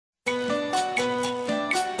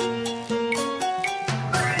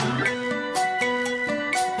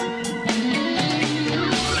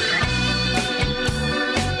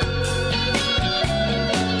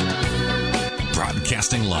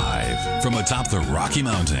live from atop the Rocky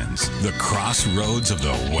Mountains, the crossroads of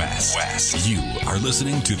the West. You are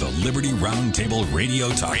listening to the Liberty Roundtable Radio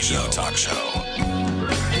Talk Show.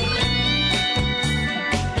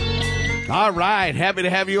 All right, happy to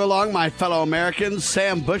have you along, my fellow Americans.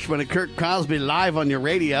 Sam Bushman and Kirk Crosby live on your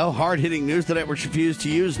radio. Hard-hitting news the networks refuse to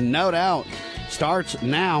use, no doubt, starts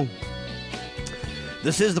now.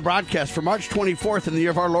 This is the broadcast for March 24th in the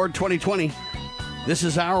year of our Lord 2020. This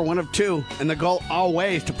is hour one of two, and the goal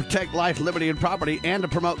always to protect life, liberty, and property, and to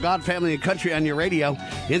promote God, family, and country on your radio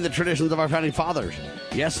in the traditions of our founding fathers.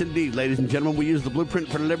 Yes, indeed, ladies and gentlemen, we use the blueprint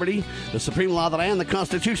for liberty, the supreme law of the land, the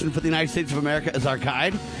Constitution for the United States of America as our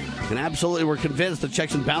guide. And absolutely, we're convinced the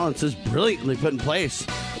checks and balances brilliantly put in place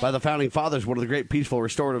by the founding fathers, one of the great peaceful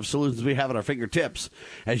restorative solutions we have at our fingertips.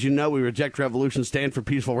 As you know, we reject revolution, stand for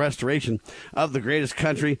peaceful restoration of the greatest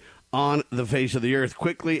country on the face of the earth.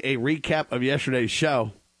 Quickly, a recap of yesterday's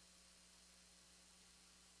show.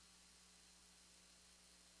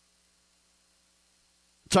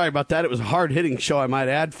 Sorry about that. It was a hard-hitting show, I might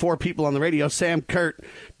add. 4 people on the radio: Sam, Kurt,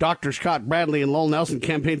 Dr. Scott Bradley, and Lowell Nelson,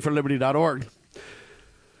 campaignforliberty.org.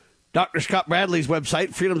 Dr. Scott Bradley's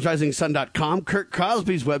website, freedomsrisingsun.com. Kurt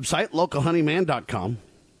Crosby's website, localhoneyman.com.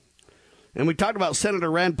 And we talked about Senator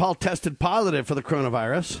Rand Paul tested positive for the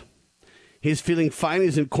coronavirus. He's feeling fine.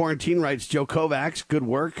 He's in quarantine, writes Joe Kovacs. Good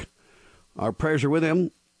work. Our prayers are with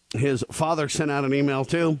him. His father sent out an email,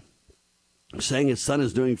 too, saying his son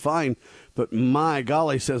is doing fine. But my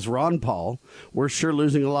golly, says Ron Paul, we're sure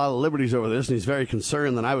losing a lot of liberties over this, and he's very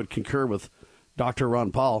concerned. That I would concur with Dr.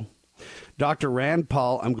 Ron Paul. Dr. Rand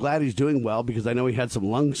Paul, I'm glad he's doing well because I know he had some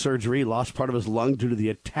lung surgery, lost part of his lung due to the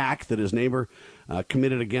attack that his neighbor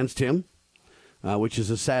committed against him, which is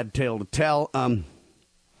a sad tale to tell.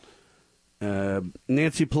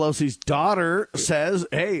 Nancy Pelosi's daughter says,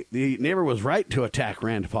 hey, the neighbor was right to attack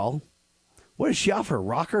Rand Paul. What is she off her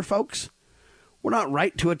rocker, folks? We're not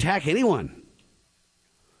right to attack anyone.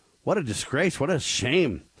 What a disgrace. What a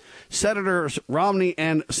shame. Senators Romney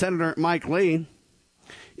and Senator Mike Lee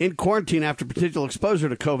in quarantine after potential exposure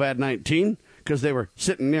to COVID-19 because they were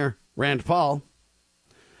sitting near Rand Paul.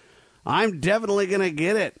 I'm definitely going to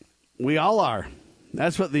get it. We all are.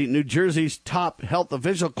 That's what the New Jersey's top health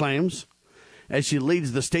official claims as she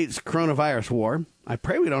leads the state's coronavirus war. I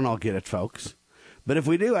pray we don't all get it, folks. But if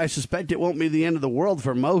we do, I suspect it won't be the end of the world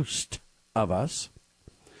for most of us.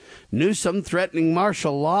 Newsom threatening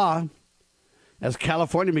martial law as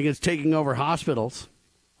California begins taking over hospitals.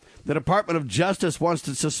 The Department of Justice wants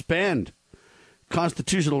to suspend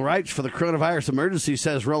constitutional rights for the coronavirus emergency,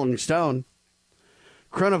 says Rolling Stone.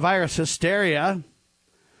 Coronavirus hysteria.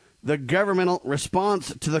 The governmental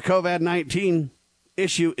response to the COVID-19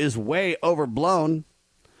 issue is way overblown.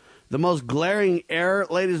 The most glaring error,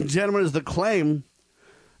 ladies and gentlemen, is the claim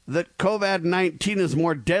that COVID-19 is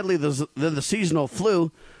more deadly than the seasonal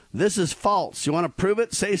flu. This is false. You want to prove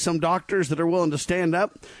it? Say some doctors that are willing to stand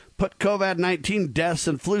up, put COVID-19 deaths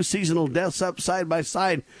and flu seasonal deaths up side by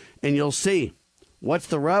side, and you'll see. What's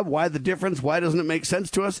the rub? Why the difference? Why doesn't it make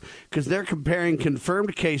sense to us? Because they're comparing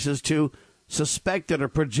confirmed cases to suspected or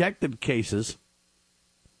projected cases.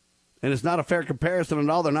 And it's not a fair comparison at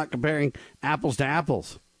all. They're not comparing apples to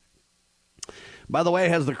apples. By the way,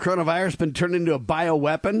 has the coronavirus been turned into a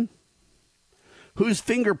bioweapon? Whose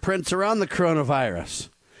fingerprints are on the coronavirus?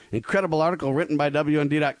 Incredible article written by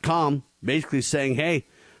WND.com basically saying, hey,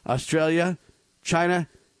 Australia, China,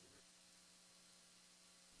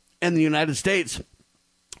 and the United States,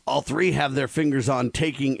 all three have their fingers on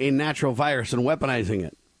taking a natural virus and weaponizing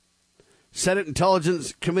it. Senate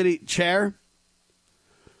Intelligence Committee Chair,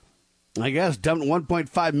 I guess, dumped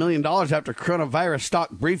 $1.5 million after coronavirus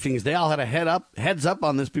stock briefings. They all had a heads up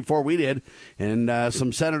on this before we did, and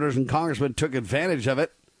some senators and congressmen took advantage of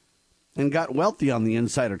it and got wealthy on the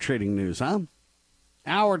insider trading news, huh?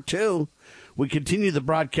 Hour 2, we continue the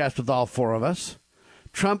broadcast with all 4 of us.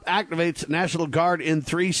 Trump activates National Guard in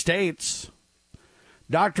 3 states.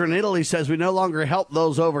 Doctor in Italy says we no longer help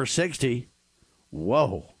those over 60.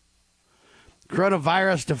 Whoa.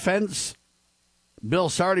 Coronavirus defense. Bill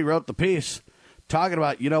Sardi wrote the piece talking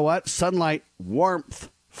about, you know what, sunlight,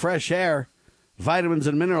 warmth, fresh air, vitamins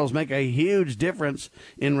and minerals make a huge difference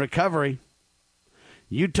in recovery.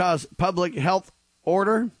 Utah's public health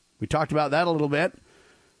order, we talked about that a little bit.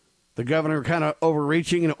 The governor kind of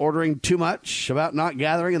overreaching and ordering too much about not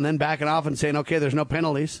gathering and then backing off and saying, okay, there's no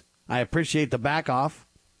penalties. I appreciate the back off.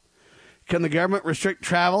 Can the government restrict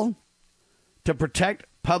travel to protect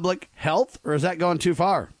public health, or is that going too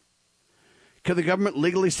far? Could the government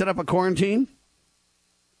legally set up a quarantine?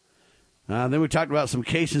 Then we talked about some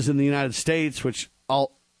cases in the United States, which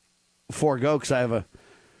I'll forego because I have a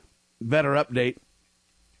better update.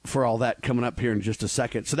 for all that coming up here in just a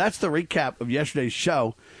second. So that's the recap of yesterday's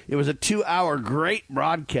show. It was a 2-hour great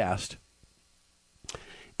broadcast.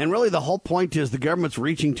 And really the whole point is the government's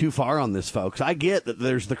reaching too far on this, folks. I get that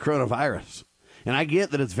there's the coronavirus. And I get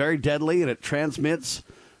that it's very deadly and it transmits,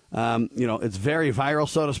 it's very viral,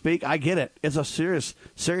 so to speak. I get it. It's a serious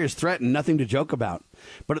threat and nothing to joke about.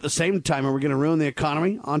 But at the same time, are we going to ruin the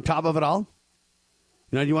economy on top of it all?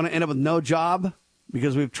 Do you want to end up with no job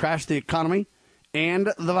because we've trashed the economy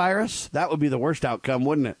and the virus? That would be the worst outcome,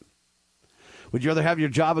 wouldn't it? Would you rather have your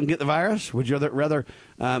job and get the virus? Would you rather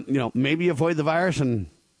maybe avoid the virus and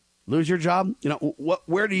lose your job?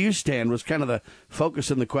 Where do you stand was kind of the focus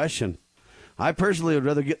in the question. I personally would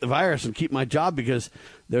rather get the virus and keep my job because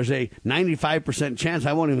there's a 95% chance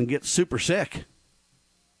I won't even get super sick.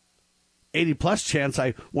 80+ chance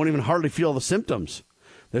I won't even hardly feel the symptoms.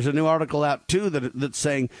 There's a new article out, too, that's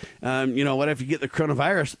saying, what if you get the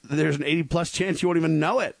coronavirus, there's an 80+ chance you won't even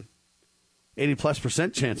know it.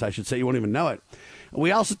 80+% chance, I should say, you won't even know it.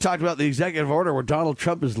 We also talked about the executive order where Donald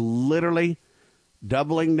Trump is literally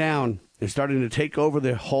doubling down and starting to take over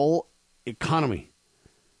the whole economy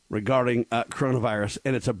regarding coronavirus.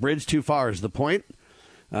 And it's a bridge too far is the point.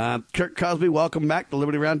 Kirk Cosby, welcome back to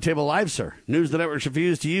Liberty Roundtable Live, sir. News the networks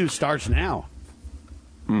refuse to use starts now.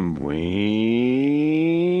 Buenos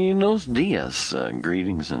dias.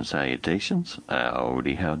 Greetings and salutations.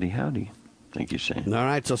 Howdy, howdy, howdy. Thank you, Sam. All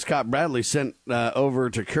right, so Scott Bradley sent over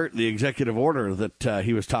to Kurt the executive order that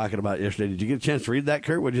he was talking about yesterday. Did you get a chance to read that,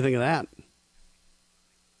 Kurt? What did you think of that?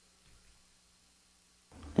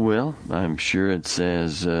 Well, I'm sure it's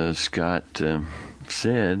as Scott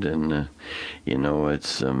said, and,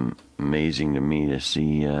 it's amazing to me to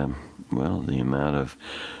see, the amount of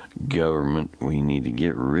government we need to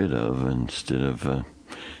get rid of instead of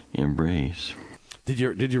embrace. Did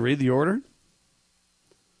you read the order?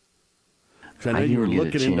 Because I know you were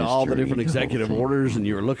looking into all the different executive orders, and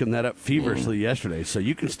you were looking that up feverishly yesterday. So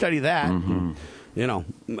you can study that, and,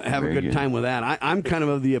 have a good time with that. I'm kind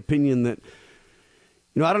of the opinion that,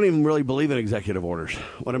 I don't even really believe in executive orders.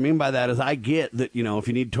 What I mean by that is I get that, if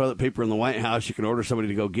you need toilet paper in the White House, you can order somebody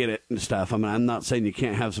to go get it and stuff. I mean, I'm not saying you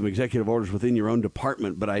can't have some executive orders within your own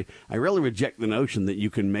department, but I really reject the notion that you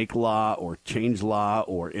can make law or change law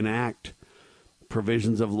or enact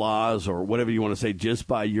provisions of laws or whatever you want to say just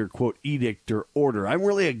by your, quote, edict or order. I'm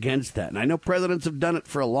really against that. And I know presidents have done it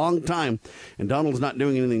for a long time, and Donald's not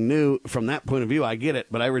doing anything new from that point of view. I get it,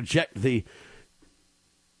 but I reject the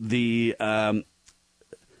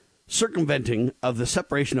circumventing of the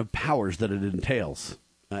separation of powers that it entails.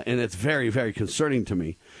 And it's very, very concerning to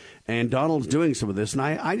me. And Donald's doing some of this, and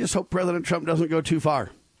I just hope President Trump doesn't go too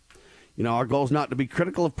far. Our goal is not to be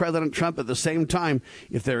critical of President Trump. At the same time,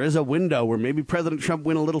 if there is a window where maybe President Trump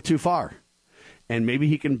went a little too far, and maybe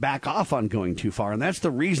he can back off on going too far. And that's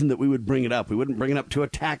the reason that we would bring it up. We wouldn't bring it up to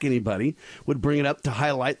attack anybody. We'd bring it up to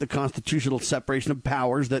highlight the constitutional separation of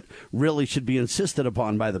powers that really should be insisted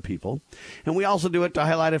upon by the people. And we also do it to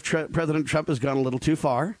highlight if President Trump has gone a little too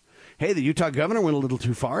far. Hey, the Utah governor went a little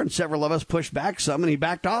too far, and several of us pushed back some, and he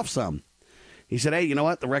backed off some. He said, hey, you know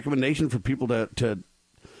what? The recommendation for people to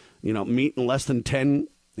meet in less than 10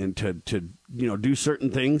 and to do certain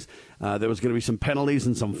things. There was going to be some penalties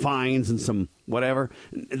and some fines and some whatever.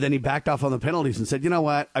 And then he backed off on the penalties and said, you know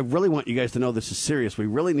what? I really want you guys to know this is serious. We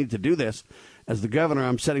really need to do this. As the governor,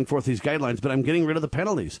 I'm setting forth these guidelines, but I'm getting rid of the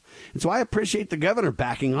penalties. And so I appreciate the governor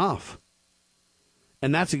backing off.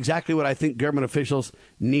 And that's exactly what I think government officials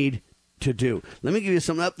need to do. Let me give you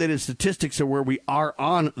some updated statistics of where we are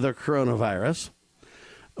on the coronavirus.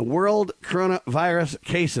 World coronavirus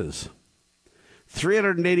cases,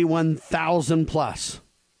 381,000 plus.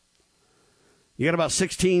 You got about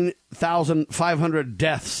 16,500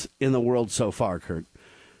 deaths in the world so far, Kurt.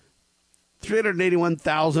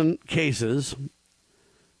 381,000 cases,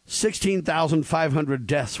 16,500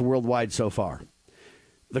 deaths worldwide so far.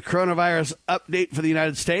 The coronavirus update for the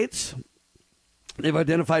United States, they've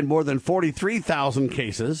identified more than 43,000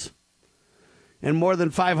 cases and more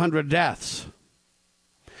than 500 deaths.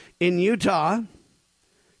 In Utah,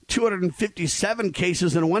 257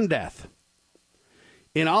 cases and 1 death.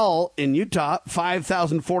 In all, in Utah,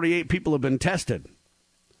 5,048 people have been tested.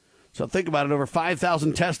 So think about it, over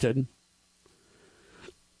 5,000 tested,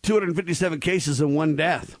 257 cases and 1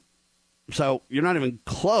 death. So you're not even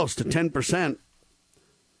close to 10%.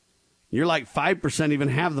 You're like 5% even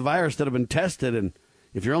have the virus that have been tested. And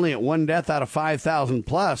if you're only at 1 death out of 5,000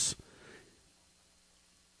 plus,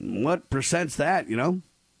 what percent's that,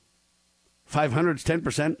 500 is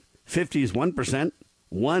 10%, 50 is 1%,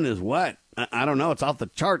 1 is what? I don't know. It's off the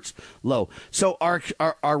charts low. So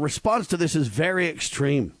our response to this is very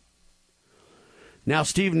extreme. Now,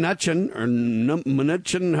 Steve Mnuchin, or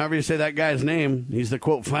Mnuchin, however you say that guy's name, he's the,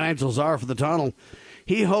 quote, financial czar for the tunnel.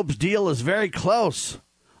 He hopes deal is very close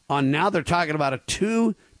on now they're talking about a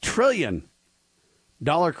 $2 trillion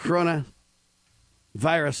coronavirus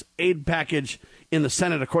aid package in the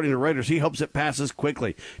Senate, according to Reuters. He hopes it passes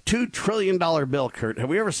quickly. $2 trillion bill, Kurt. Have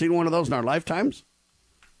we ever seen one of those in our lifetimes?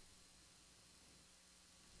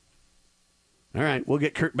 All right, we'll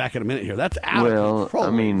get Kurt back in a minute here. That's out of control.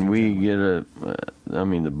 Well, I mean, we get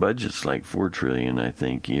the budget's like $4 trillion, I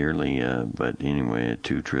think, yearly. But anyway,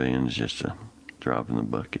 $2 trillion is just a drop in the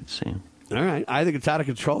bucket, Sam. All right, I think it's out of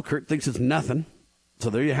control. Kurt thinks it's nothing. So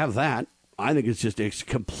there you have that. I think it's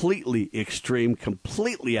completely extreme,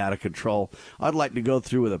 completely out of control. I'd like to go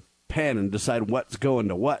through with a pen and decide what's going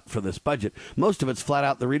to what for this budget. Most of it's flat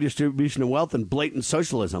out the redistribution of wealth and blatant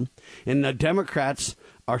socialism. And the Democrats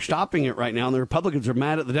are stopping it right now, and the Republicans are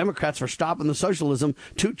mad at the Democrats for stopping the socialism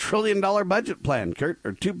 $2 trillion budget plan, Kurt,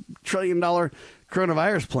 or $2 trillion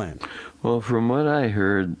coronavirus plan. Well, from what I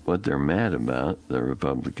heard, what they're mad about, the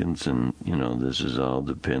Republicans, and, this is all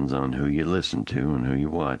depends on who you listen to and who you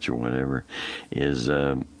watch or whatever, is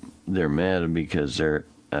they're mad because they're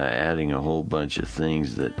adding a whole bunch of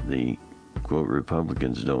things that the, quote,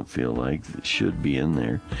 Republicans don't feel like should be in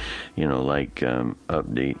there, like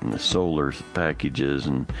updating the solar packages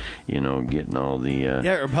and, getting all the...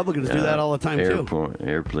 Republicans do that all the time, too.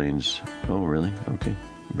 Airplanes. Oh, really? Okay.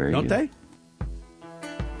 Very good. Don't they?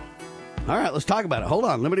 All right, let's talk about it. Hold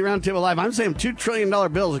on. Liberty Roundtable Live. I'm saying $2 trillion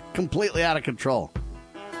bills are completely out of control.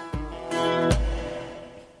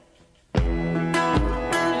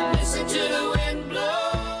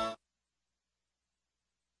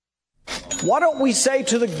 Why don't we say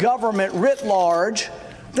to the government writ large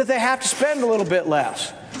that they have to spend a little bit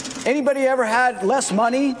less? Anybody ever had less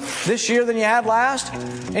money this year than you had last?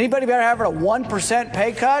 Anybody ever have a 1%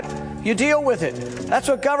 pay cut? You deal with it. That's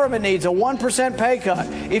what government needs, a 1% pay cut.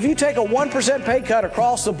 If you take a 1% pay cut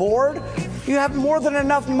across the board, you have more than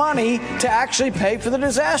enough money to actually pay for the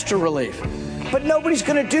disaster relief. But nobody's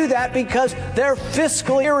going to do that because they're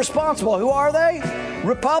fiscally irresponsible. Who are they?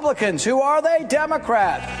 Republicans. Who are they?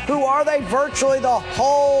 Democrats. Who are they? Virtually the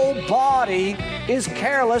whole body is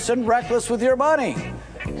careless and reckless with your money.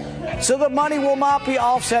 So the money will not be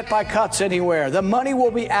offset by cuts anywhere. The money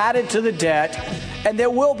will be added to the debt, and there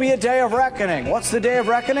will be a day of reckoning. What's the day of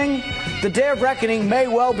reckoning? The day of reckoning may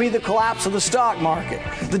well be the collapse of the stock market.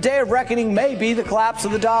 The day of reckoning may be the collapse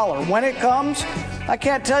of the dollar. When it comes, I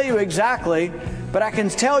can't tell you exactly, but I can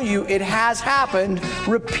tell you it has happened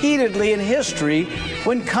repeatedly in history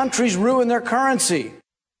when countries ruin their currency.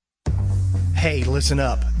 Hey, listen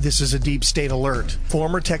up. This is a deep state alert.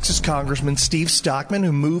 Former Texas Congressman Steve Stockman,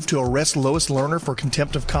 who moved to arrest Lois Lerner for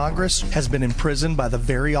contempt of Congress, has been imprisoned by the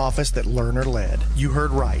very office that Lerner led. You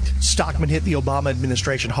heard right. Stockman hit the Obama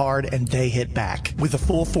administration hard, and they hit back with the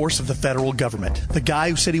full force of the federal government. The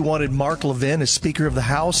guy who said he wanted Mark Levin as Speaker of the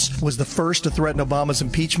House was the first to threaten Obama's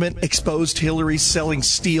impeachment, exposed Hillary selling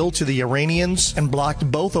steel to the Iranians, and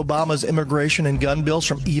blocked both Obama's immigration and gun bills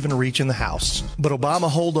from even reaching the House. But Obama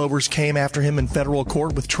holdovers came after him in federal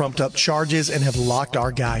court with trumped-up charges and have locked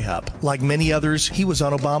our guy up. Like many others, he was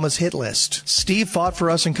on Obama's hit list. Steve fought for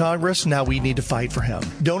us in Congress. Now we need to fight for him.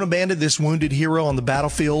 Don't abandon this wounded hero on the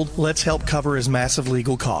battlefield. Let's help cover his massive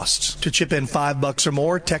legal costs. To chip in $5 or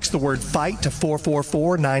more, text the word FIGHT to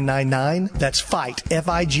 444-999. That's FIGHT,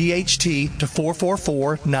 F-I-G-H-T, to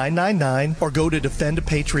 444-999, or go to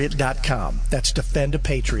defendapatriot.com. That's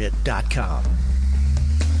defendapatriot.com.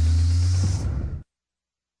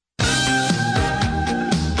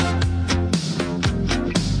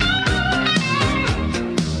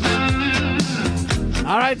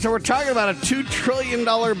 All right, so we're talking about a $2 trillion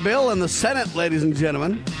bill in the Senate, ladies and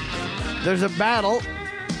gentlemen. There's a battle.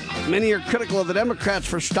 Many are critical of the Democrats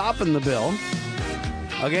for stopping the bill.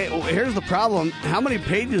 Okay, well, here's the problem. How many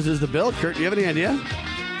pages is the bill, Kurt? Do you have any idea?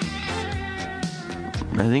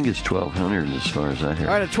 I think it's 1,200 as far as I heard.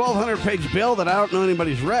 All right, a 1,200-page bill that I don't know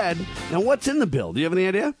anybody's read. Now, what's in the bill? Do you have any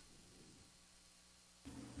idea?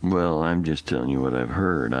 Well, I'm just telling you what I've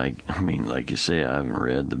heard. I mean, like you say, I haven't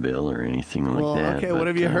read the bill or anything like that. Okay, what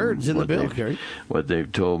have you heard is in the bill, Kerry? What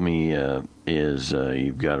they've told me is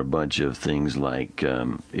you've got a bunch of things like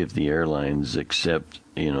if the airlines accept,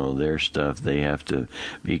 their stuff, they have to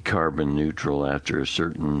be carbon neutral after a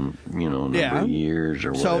certain, number of years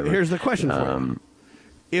or whatever. So here's the question for you.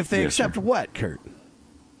 If they accept what, Kurt?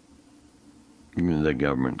 The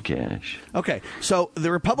government cash. Okay, so the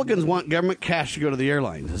Republicans want government cash to go to the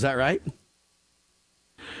airlines. Is that right?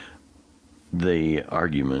 the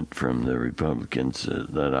argument from the Republicans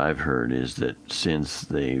that I've heard is that since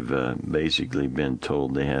they've basically been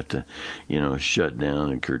told they have to, shut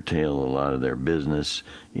down and curtail a lot of their business,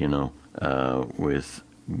 with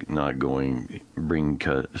not bring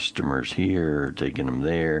customers here or taking them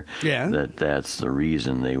there, that's the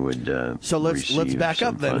reason they would. So let's back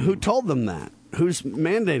up then. Funding. Who told them that? Who's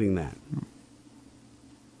mandating that?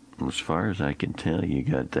 As far as I can tell, you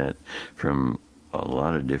got that from a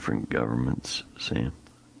lot of different governments, Sam.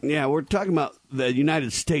 Yeah, we're talking about the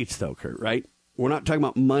United States, though, Kurt, right? We're not talking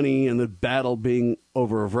about money and the battle being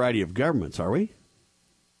over a variety of governments, are we?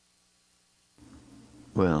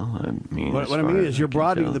 Well, I mean... What I mean is you're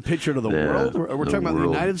broadening the picture to the world. We're talking about the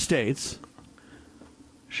United States.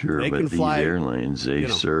 Sure, they but can fly, these airlines, they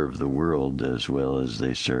serve the world as well as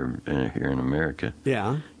they serve here in America.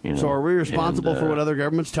 Yeah. So are we responsible for what other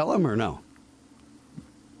governments tell them or no?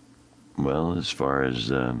 Well, as far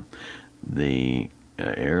as the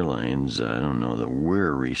airlines, I don't know that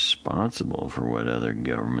we're responsible for what other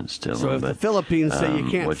governments tell them. So if the Philippines say you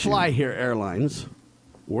can't fly here, airlines,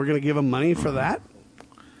 we're going to give them money for that?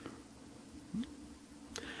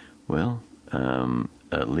 Well,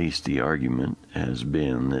 at least the argument has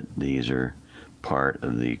been that these are part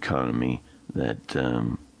of the economy that,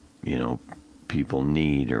 people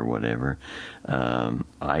need or whatever.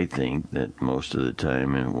 I think that most of the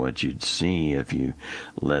time, and what you'd see if you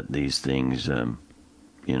let these things,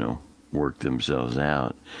 work themselves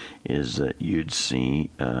out, is that you'd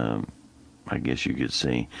see, I guess you could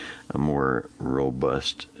say, a more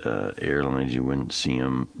robust airlines. You wouldn't see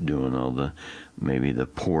them doing all maybe the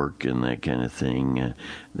pork and that kind of thing.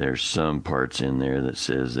 There's some parts in there that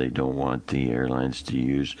says they don't want the airlines to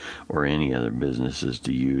use, or any other businesses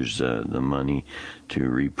to use the money to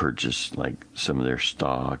repurchase like some of their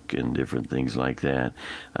stock and different things like that.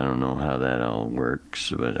 I don't know how that all works,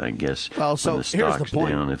 but I guess when the stock's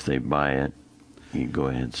down, if they buy it. You go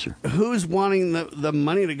ahead, sir. Who's wanting the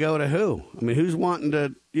money to go to who? I mean, who's wanting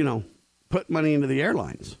to, put money into the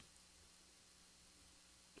airlines?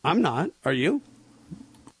 I'm not. Are you?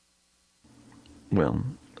 Well,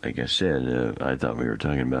 like I said, I thought we were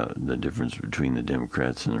talking about the difference between the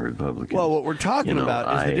Democrats and the Republicans. Well, what we're talking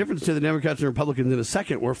about is the difference to the Democrats and Republicans in a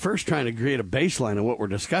second. We're first trying to create a baseline of what we're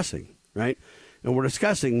discussing, right? And we're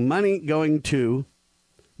discussing money going to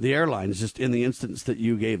the airlines, just in the instance that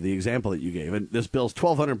you gave, the example that you gave. And this bill's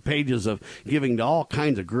 1,200 pages of giving to all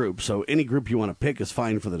kinds of groups, so any group you want to pick is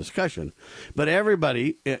fine for the discussion. But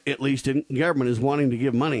everybody, at least in government, is wanting to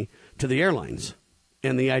give money to the airlines.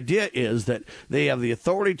 And the idea is that they have the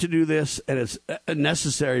authority to do this, and it's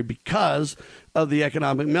necessary because of the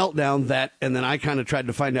economic meltdown that, and then I kind of tried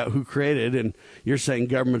to find out who created, and you're saying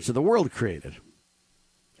governments of the world created.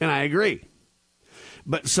 And I agree.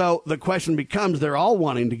 But so the question becomes, they're all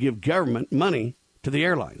wanting to give government money to the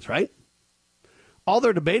airlines, right? All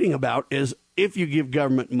they're debating about is if you give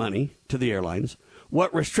government money to the airlines,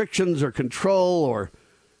 what restrictions or control or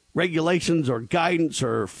regulations or guidance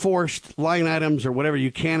or forced line items or whatever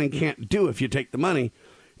you can and can't do if you take the money.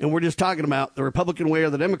 And we're just talking about the Republican way or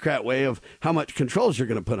the Democrat way of how much controls you're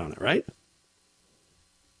going to put on it, right?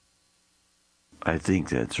 I think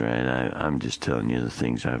that's right. I'm just telling you the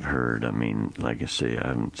things I've heard. I mean, like I say, I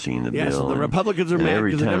haven't seen the bill. Yeah, so the Republicans are mad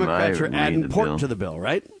because the Democrats are adding pork to the bill,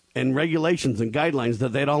 right? And regulations and guidelines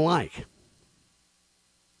that they don't like.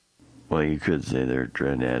 Well, you could say they're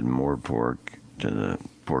trying to add more pork to the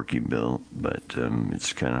Porky bill, but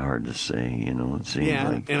it's kind of hard to say. It seems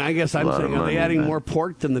like and I guess I'm saying, are they adding more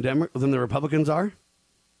pork than the Republicans are?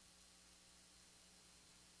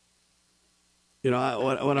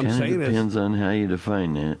 What I'm saying depends on how you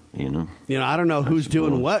define that, I don't know who's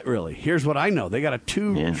doing what, really. Here's what I know. They got a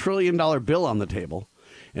 $2 trillion bill on the table,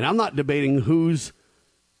 and I'm not debating who's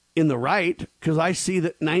in the right, because I see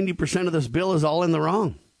that 90% of this bill is all in the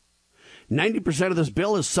wrong. 90% of this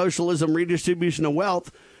bill is socialism, redistribution of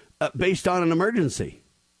wealth based on an emergency.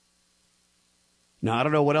 Now, I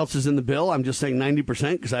don't know what else is in the bill. I'm just saying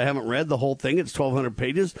 90% because I haven't read the whole thing. It's 1,200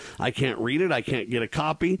 pages. I can't read it. I can't get a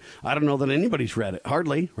copy. I don't know that anybody's read it.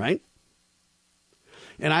 Hardly, right?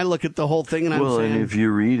 And I look at the whole thing and I'm saying... Well, and if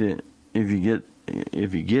you read it, if you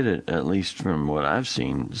get it, at least from what I've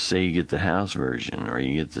seen, say you get the House version or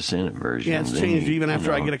you get the Senate version... Yeah, it's changed even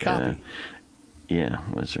after I get a copy. Yeah,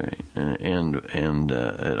 that's right. And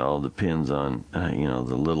it all depends on,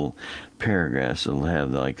 the little paragraphs that'll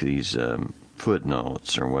have like these...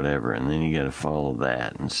 footnotes or whatever, and then you got to follow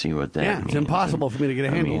that and see what that means. Yeah, it's impossible for me to get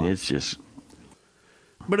a handle on. It's just...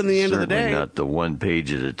 But in the end of the day... not the one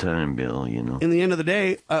page at a time bill, In the end of the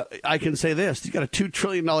day, I can say this. You got a $2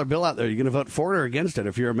 trillion bill out there. You're going to vote for it or against it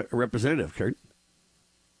if you're a representative, Kurt?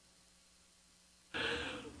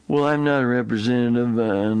 Well, I'm not a representative,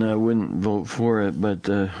 and I wouldn't vote for it. But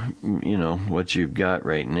what you've got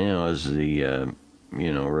right now is the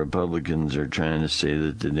Republicans are trying to say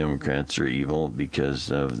that the Democrats are evil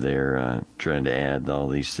because of their trying to add all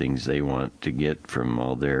these things they want to get from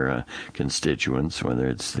all their constituents, whether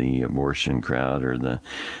it's the abortion crowd or the,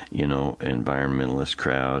 environmentalist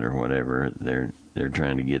crowd or whatever. They're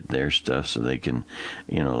trying to get their stuff so they can,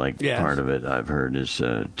 part of it I've heard is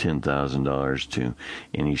 $10,000 to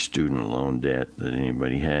any student loan debt that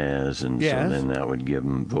anybody has, and so then that would give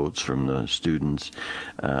them votes from the students.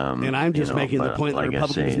 And I'm just making the point that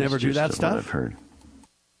Republicans never do that stuff. I've heard.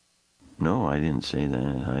 No, I didn't say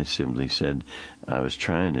that. I simply said I was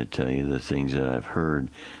trying to tell you the things that I've heard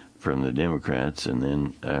from the Democrats, and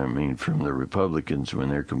then, from the Republicans when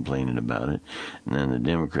they're complaining about it. And then the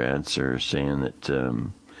Democrats are saying that,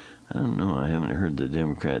 I don't know, I haven't heard the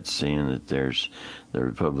Democrats saying that the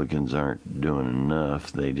Republicans aren't doing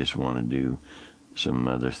enough. They just want to do some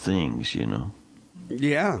other things,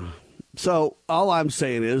 Yeah. So all I'm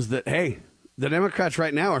saying is that, hey, the Democrats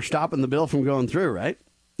right now are stopping the bill from going through, right?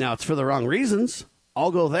 Now, it's for the wrong reasons.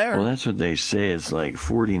 I'll go there. Well, that's what they say. It's like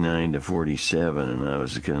 49 to 47, and I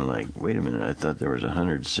was kind of like, wait a minute, I thought there was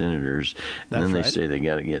 100 senators, and then they say they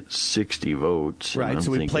got to get 60 votes. Right,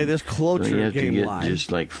 so we play this cloture game line. Just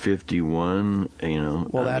like 51,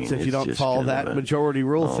 Well, that's if you don't follow that majority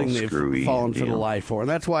rule thing they've fallen for the lie for. And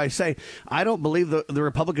that's why I say I don't believe the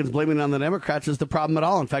Republicans blaming it on the Democrats is the problem at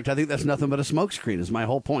all. In fact, I think that's nothing but a smokescreen is my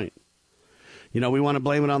whole point. We want to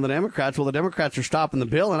blame it on the Democrats. Well, the Democrats are stopping the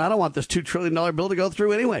bill, and I don't want this $2 trillion bill to go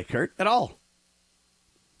through anyway, Kurt, at all.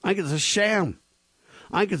 I think it's a sham.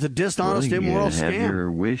 I think it's a dishonest, immoral scam. Have your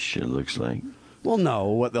wish, it looks like. Well, no.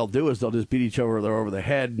 What they'll do is they'll just beat each other over the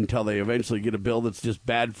head until they eventually get a bill that's just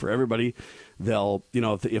bad for everybody. They'll,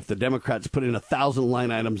 if the Democrats put in 1,000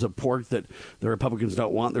 line items of pork that the Republicans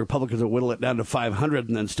don't want, the Republicans will whittle it down to 500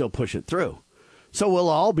 and then still push it through. So we'll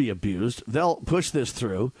all be abused. They'll push this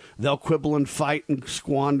through. They'll quibble and fight and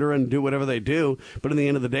squander and do whatever they do. But in the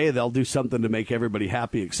end of the day, they'll do something to make everybody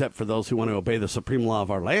happy except for those who want to obey the supreme law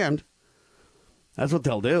of our land. That's what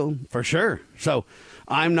they'll do, for sure. So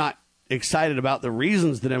I'm not excited about the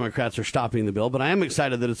reasons the Democrats are stopping the bill, but I am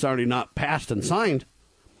excited that it's already not passed and signed.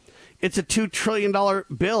 It's a $2 trillion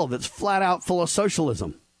bill that's flat out full of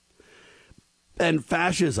socialism and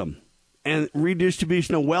fascism. And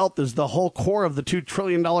redistribution of wealth is the whole core of the $2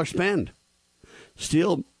 trillion spend.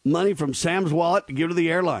 Steal money from Sam's wallet to give to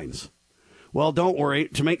the airlines. Well, don't worry.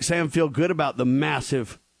 To make Sam feel good about the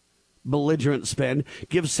massive belligerent spend,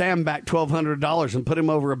 give Sam back $1,200 and put him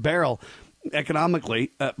over a barrel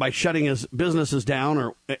economically by shutting his businesses down,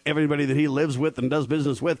 or everybody that he lives with and does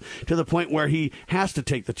business with, to the point where he has to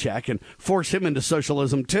take the check and force him into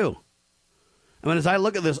socialism too. I mean, as I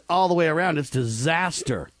look at this all the way around, it's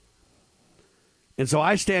disaster. And so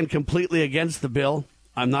I stand completely against the bill.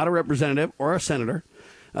 I'm not a representative or a senator,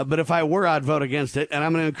 but if I were, I'd vote against it. And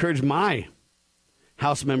I'm going to encourage my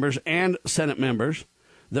House members and Senate members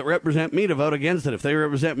that represent me to vote against it. If they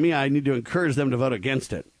represent me, I need to encourage them to vote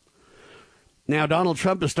against it. Now, Donald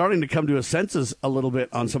Trump is starting to come to his senses a little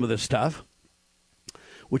bit on some of this stuff,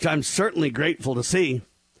 which I'm certainly grateful to see.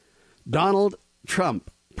 Donald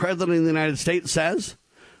Trump, President of the United States, says,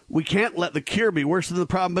 we can't let the cure be worse than the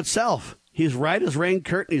problem itself. He's right as rain,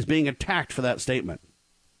 Kurt, and he's being attacked for that statement.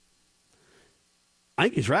 I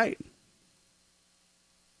think he's right.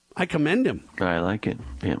 I commend him. I like it.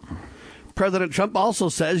 Yeah. President Trump also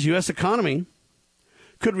says U.S. economy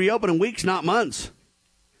could reopen in weeks, not months.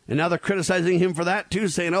 And now they're criticizing him for that, too,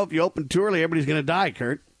 saying, if you open too early, everybody's going to die,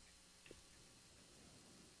 Kurt.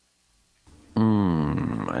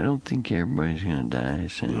 I don't think everybody's going to die.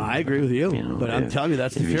 So, I agree with you, but I'm telling you,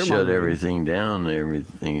 that's the fear. If you shut everything down,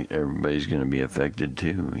 everybody's going to be affected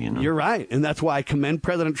too. You're right, and that's why I commend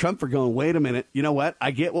President Trump for going, wait a minute, you know what? I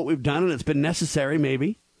get what we've done, and it's been necessary,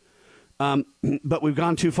 maybe, but we've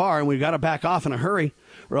gone too far, and we've got to back off in a hurry,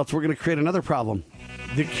 or else we're going to create another problem.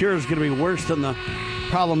 The cure is going to be worse than the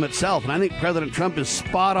problem itself, and I think President Trump is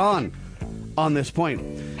spot on this point.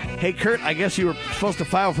 Hey, Kurt, I guess you were supposed to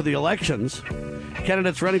file for the elections.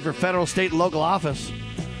 Candidates running for federal, state, and local office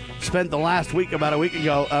spent the last week, about a week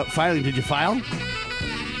ago, filing. Did you file?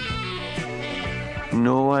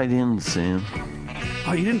 No, I didn't, Sam.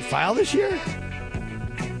 Oh, you didn't file this year?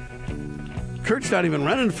 Kurt's not even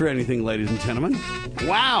running for anything, ladies and gentlemen.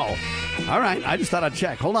 Wow. All right, I just thought I'd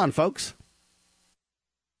check. Hold on, folks.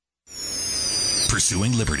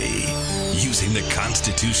 Pursuing liberty, using the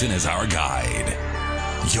Constitution as our guide.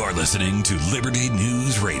 You're listening to Liberty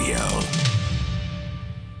News Radio.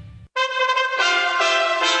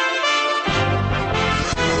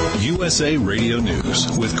 USA Radio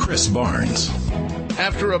News with Chris Barnes.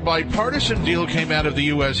 After a bipartisan deal came out of the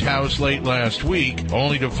U.S. House late last week,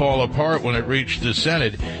 only to fall apart when it reached the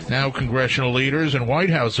Senate, now congressional leaders and White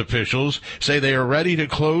House officials say they are ready to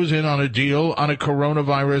close in on a deal on a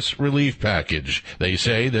coronavirus relief package. They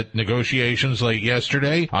say that negotiations late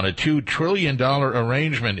yesterday on a $2 trillion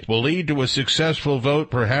arrangement will lead to a successful vote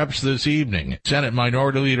perhaps this evening. Senate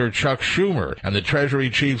Minority Leader Chuck Schumer and the Treasury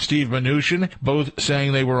Chief Steve Mnuchin both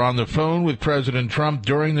saying they were on the phone with President Trump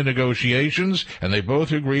during the negotiations, and they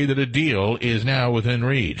both agree that a deal is now within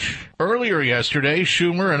reach. Earlier yesterday,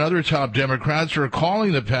 Schumer and other top Democrats are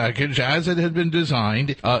calling the package, as it had been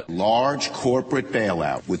designed, a large corporate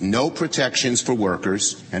bailout with no protections for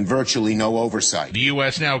workers and virtually no oversight. The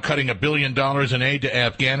U.S. now cutting $1 billion in aid to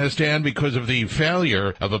Afghanistan because of the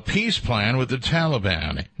failure of a peace plan with the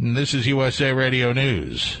Taliban. And this is USA Radio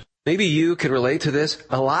News. Maybe you could relate to this.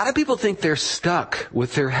 A lot of people think they're stuck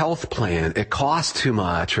with their health plan. It costs too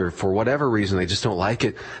much, or for whatever reason, they just don't like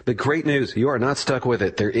it. But great news, you are not stuck with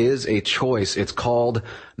it. There is a choice. It's called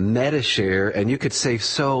Medi-Share, and you could save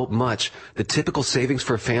so much. The typical savings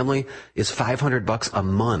for a family is $500 a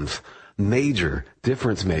month. Major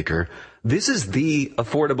difference maker. This is the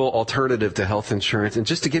affordable alternative to health insurance. And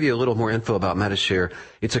just to give you a little more info about Medi-Share,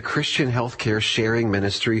 it's a Christian healthcare sharing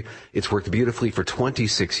ministry. It's worked beautifully for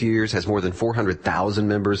 26 years, has more than 400,000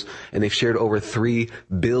 members, and they've shared over $3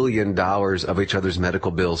 billion of each other's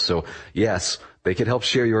medical bills. So yes, they can help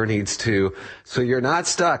share your needs too. So you're not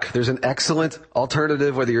stuck. There's an excellent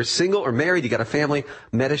alternative. Whether you're single or married, you got a family,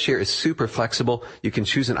 Medi-Share is super flexible. You can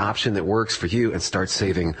choose an option that works for you and start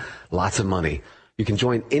saving lots of money. You can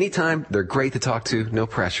join anytime. They're great to talk to. No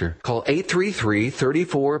pressure. Call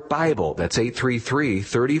 833-34-BIBLE. That's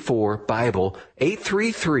 833-34-BIBLE.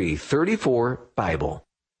 833-34-BIBLE.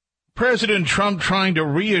 President Trump trying to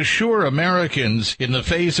reassure Americans in the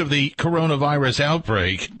face of the coronavirus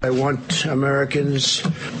outbreak. I want Americans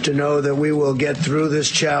to know that we will get through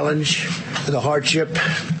this challenge. The hardship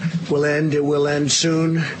will end. It will end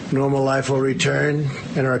soon. Normal life will return,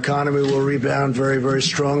 and our economy will rebound very, very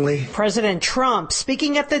strongly. President Trump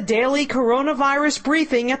speaking at the daily coronavirus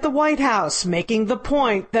briefing at the White House, making the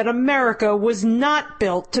point that America was not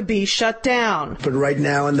built to be shut down. But right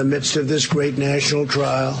now, in the midst of this great national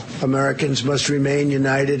trial, Americans must remain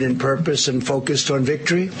united in purpose and focused on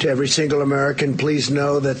victory. To every single American, please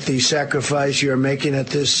know that the sacrifice you're making at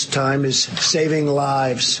this time is saving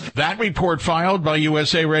lives. That report filed by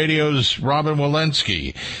USA Radio's Robin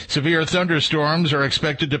Walensky. Severe thunderstorms are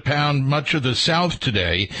expected to pound much of the South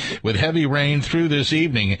today, with heavy rain through this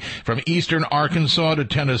evening from eastern Arkansas to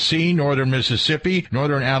Tennessee, northern Mississippi,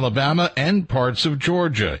 northern Alabama, and parts of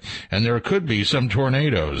Georgia. And there could be some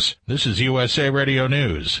tornadoes. This is USA Radio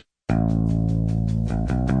News.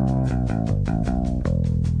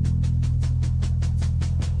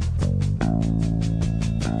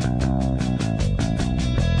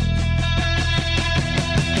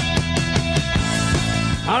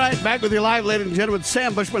 All right, back with you live, ladies and gentlemen.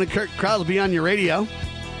 Sam Bushman and Kurt Crosby on your radio.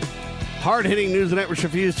 Hard-hitting news the networks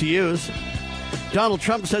refuse to use. Donald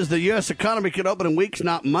Trump says the U.S. economy could open in weeks,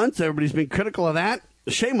 not months. Everybody's been critical of that.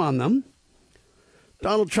 Shame on them.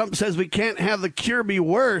 Donald Trump says we can't have the cure be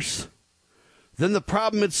worse than the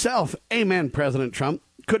problem itself. Amen, President Trump.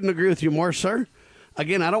 Couldn't agree with you more, sir.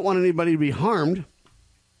 Again, I don't want anybody to be harmed.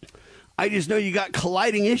 I just know you got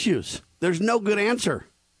colliding issues. There's no good answer.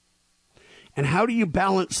 And how do you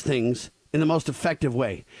balance things in the most effective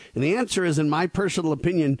way? And the answer is, in my personal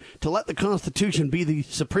opinion, to let the Constitution be the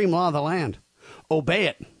supreme law of the land. Obey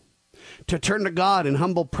it. To turn to God in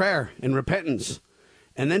humble prayer and repentance.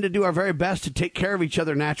 And then to do our very best to take care of each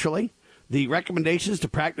other naturally. The recommendations to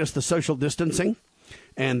practice the social distancing.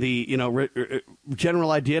 And the,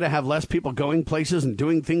 general idea to have less people going places and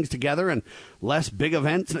doing things together and less big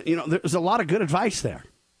events. There's a lot of good advice there.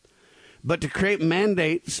 But to create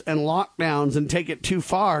mandates and lockdowns and take it too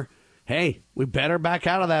far, hey, we better back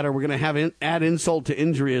out of that or we're going to have add insult to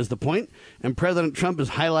injury is the point. And President Trump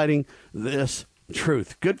is highlighting this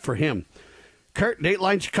truth. Good for him. Kurt,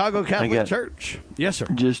 Dateline Chicago Catholic Church. Yes, sir.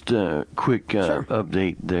 Just a quick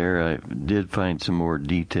update there. I did find some more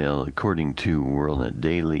detail, according to WorldNet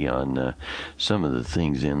Daily, on some of the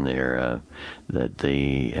things in there that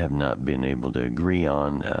they have not been able to agree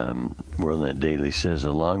on. WorldNet Daily says,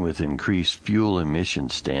 along with increased fuel emission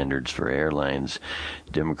standards for airlines,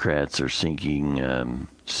 Democrats are seeking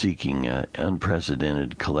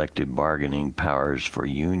unprecedented collective bargaining powers for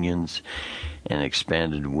unions and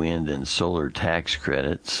expanded wind and solar tax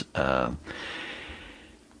credits.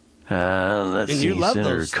 Let's see, you love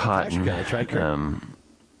Senator those Cotton. Tax credits, right, Kurt?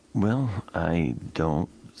 Well, I don't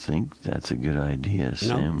think that's a good idea,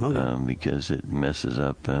 Sam, okay. because it messes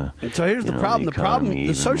up. And so here's the problem.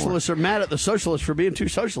 The socialists are mad at the socialists for being too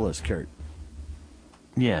socialist, Kurt.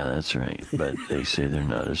 Yeah, that's right. But they say they're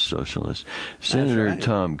not a socialist. Senator right.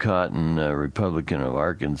 Tom Cotton, a Republican of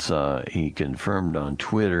Arkansas, he confirmed on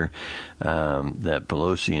Twitter that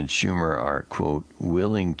Pelosi and Schumer are, quote,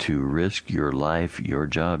 willing to risk your life, your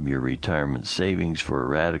job, your retirement savings for a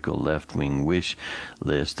radical left-wing wish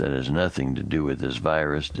list that has nothing to do with this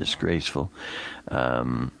virus. Disgraceful.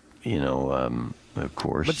 Of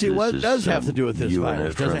course. But see, what does have to do with this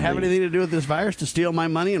virus? Does it have anything to do with this virus to steal my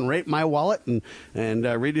money and rape my wallet and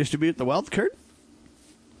redistribute the wealth, Kurt?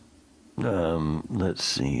 Let's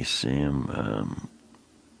see, Sam.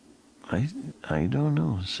 I don't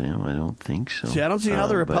know, Sam. I don't think so. See, I don't see how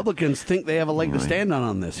the Republicans think they have a leg to stand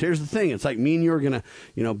on this. Here's the thing. It's like me and you are going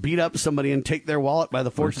to, beat up somebody and take their wallet by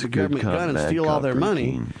the force of the government gun and steal all their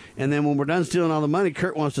money. And then when we're done stealing all the money,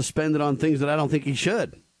 Kurt wants to spend it on things that I don't think he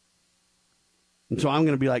should. And so I'm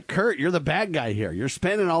going to be like, Kurt, you're the bad guy here. You're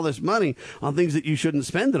spending all this money on things that you shouldn't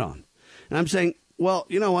spend it on. And I'm saying, well,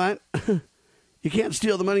 you know what? You can't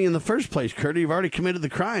steal the money in the first place, Kurt. You've already committed the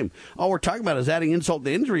crime. All we're talking about is adding insult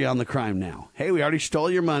to injury on the crime now. Hey, we already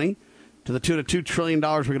stole your money to the tune of $2 trillion.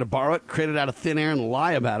 We're going to borrow it, create it out of thin air, and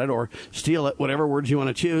lie about it, or steal it, whatever words you want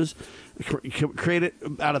to choose. Create it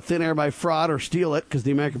out of thin air by fraud or steal it because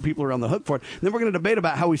the American people are on the hook for it. And then we're going to debate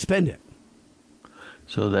about how we spend it.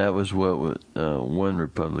 So that was what one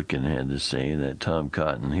Republican had to say, that Tom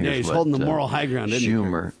Cotton. He's holding the moral high ground, isn't he?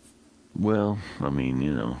 Schumer. Well, I mean,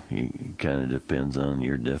 it kind of depends on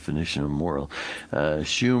your definition of moral.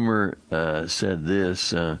 Schumer said this,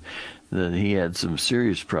 that he had some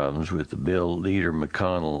serious problems with the bill Leader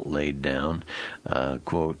McConnell laid down,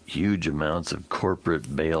 quote, huge amounts of corporate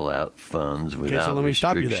bailout funds without so let me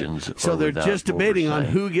stop you there. So they're just debating on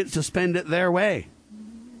who gets to spend it their way.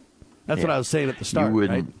 That's what I was saying at the start,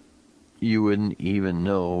 right? You wouldn't even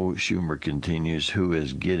know, Schumer continues, who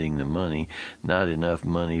is getting the money. Not enough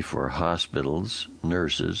money for hospitals,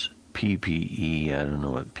 nurses, PPE, I don't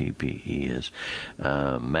know what PPE is,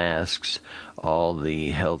 masks, all the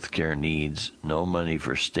health care needs, no money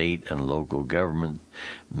for state and local government,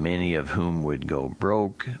 many of whom would go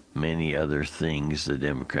broke, many other things, the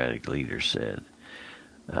Democratic leader said.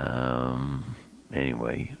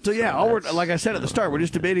 Anyway. So like I said at the start, we're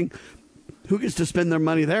just debating who gets to spend their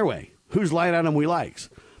money their way, whose line item we likes.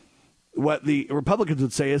 What the Republicans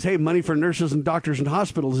would say is, hey, money for nurses and doctors and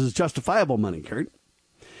hospitals is justifiable money, Kurt.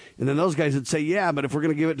 And then those guys would say, yeah, but if we're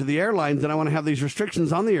going to give it to the airlines, then I want to have these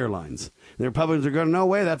restrictions on the airlines. And the Republicans are going, no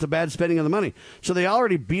way, that's a bad spending of the money. So they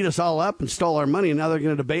already beat us all up and stole our money, and now they're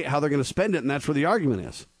going to debate how they're going to spend it, and that's where the argument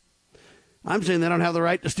is. I'm saying they don't have the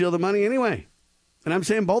right to steal the money anyway. And I'm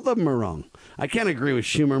saying both of them are wrong. I can't agree with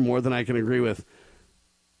Schumer more than I can agree with,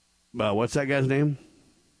 what's that guy's name?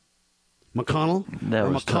 McConnell? That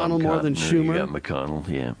was McConnell more than Schumer? You got McConnell,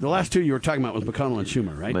 yeah. The last two you were talking about was McConnell and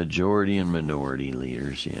Schumer, right? Majority and minority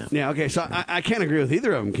leaders, yeah. Yeah, okay, so I can't agree with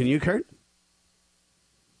either of them. Can you, Kurt?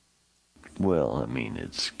 Well, I mean,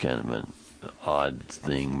 it's kind of an odd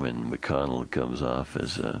thing when McConnell comes off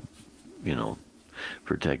as a,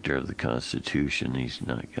 protector of the Constitution. He's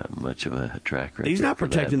not got much of a track record. He's not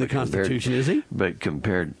protecting the Constitution, is he? But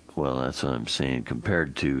well, that's what I'm saying.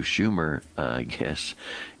 Compared to Schumer, I guess,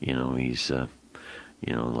 he's,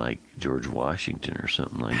 like George Washington or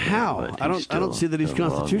something like that. How? I don't see that he's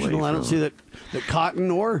constitutional. I don't see that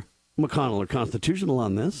Cotton or McConnell are constitutional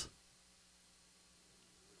on this.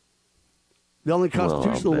 The only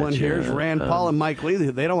constitutional one here is Rand Paul and Mike Lee.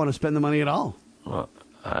 They don't want to spend the money at all. Well,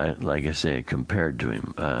 like I said, compared to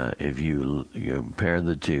him, if you compare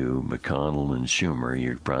the two, McConnell and Schumer,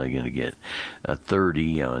 you're probably going to get a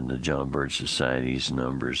 30 on the John Birch Society's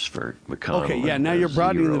numbers for McConnell. Okay, yeah, now you're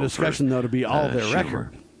broadening the discussion, though, to be all their Schumer.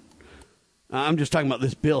 record. I'm just talking about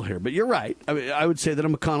this bill here, but you're right. I mean, I would say that a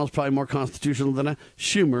McConnell's probably more constitutional than a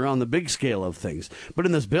Schumer on the big scale of things. But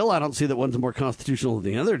in this bill, I don't see that one's more constitutional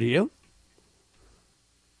than the other, do you?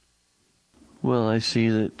 Well, I see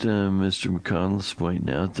that Mr. McConnell's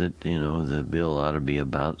pointing out that, the bill ought to be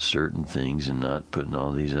about certain things and not putting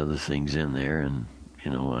all these other things in there. And,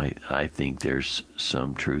 I think there's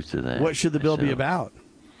some truth to that. What should the bill be about?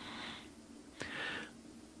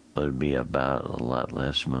 It would be about a lot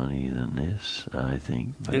less money than this, I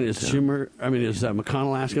think. But, and is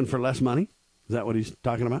McConnell asking for less money? Is that what he's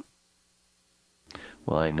talking about?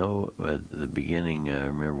 Well, I know at the beginning, I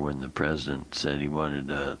remember when the president said he wanted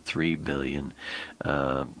 $3 billion.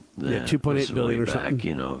 $2.8 billion or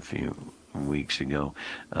something. A few weeks ago.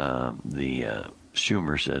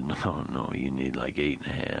 Schumer said, no, you need like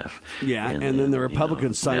 8.5. Yeah, and then the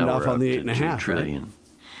Republicans signed off on the 8.5. $2 trillion.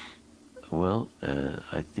 Well,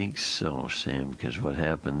 I think so, Sam, because what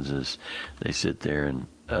happens is they sit there and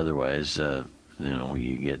otherwise,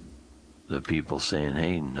 you get the people saying,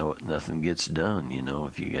 hey, no, nothing gets done,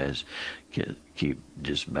 if you guys keep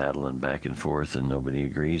just battling back and forth and nobody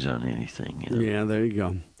agrees on anything. Yeah, there you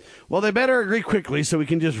go. Well, they better agree quickly so we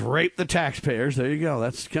can just rape the taxpayers. There you go.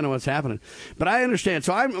 That's kind of what's happening. But I understand.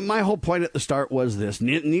 So my whole point at the start was this.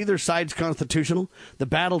 Neither side's constitutional. The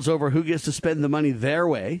battle's over who gets to spend the money their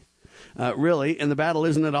way. Really, and the battle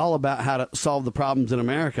isn't at all about how to solve the problems in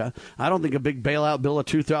America. I don't think a big bailout bill of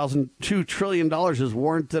 $2 trillion is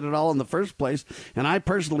warranted at all in the first place, and I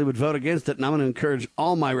personally would vote against it, and I'm going to encourage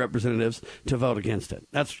all my representatives to vote against it.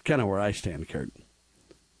 That's kind of where I stand, Kurt.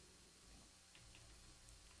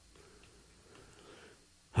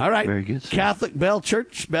 All right. Very good, sir. Catholic Bell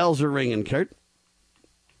Church bells are ringing, Kurt.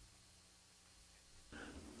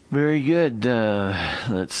 Very good.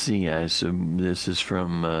 Let's see. I assume this is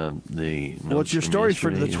from the. Well, it's your story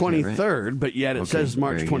for the 23rd, right? But yet it says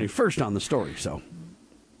March 21st on the story. So.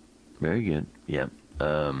 Very good. Yeah.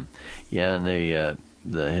 And the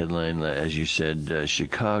headline, as you said,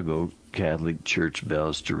 Chicago Catholic Church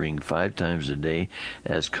bells to ring 5 times a day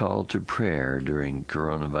as call to prayer during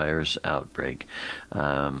coronavirus outbreak.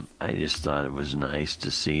 I just thought it was nice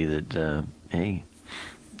to see that. Hey.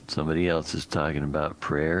 Somebody else is talking about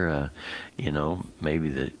prayer. Maybe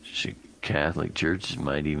the Catholic churches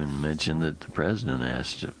might even mention that the president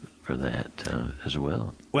asked for that as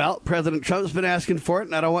well. Well, President Trump's been asking for it,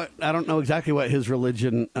 and I don't know exactly what his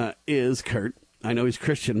religion is, Kurt. I know he's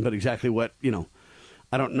Christian, but exactly what,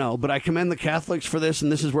 I don't know. But I commend the Catholics for this,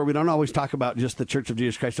 and this is where we don't always talk about just the Church of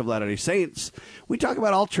Jesus Christ of Latter-day Saints. We talk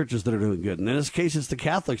about all churches that are doing good. And in this case, it's the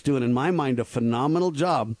Catholics doing, in my mind, a phenomenal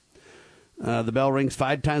job. The bell rings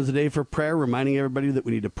 5 times a day for prayer, reminding everybody that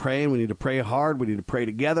we need to pray, and we need to pray hard. We need to pray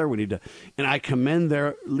together. And I commend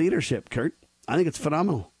their leadership, Kurt. I think it's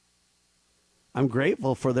phenomenal. I'm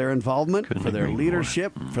grateful for their involvement, for their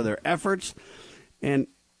leadership, for their efforts. And,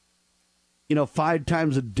 5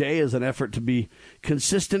 times a day is an effort to be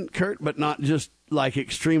consistent, Kurt, but not just like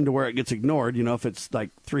extreme to where it gets ignored. If it's like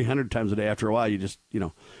 300 times a day, after a while, you just,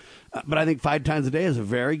 But I think 5 times a day is a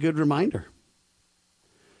very good reminder.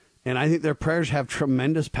 And I think their prayers have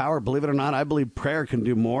tremendous power. Believe it or not, I believe prayer can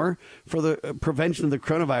do more for the prevention of the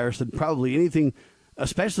coronavirus than probably anything,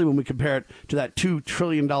 especially when we compare it to that $2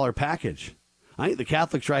 trillion package. I think the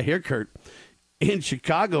Catholics right here, Kurt, in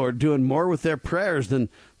Chicago are doing more with their prayers than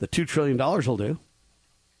the $2 trillion will do.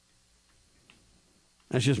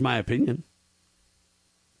 That's just my opinion.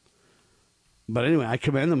 But anyway, I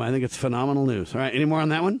commend them. I think it's phenomenal news. All right, any more on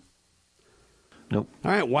that one? Nope.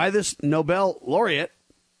 All right, why this Nobel laureate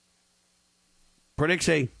predicts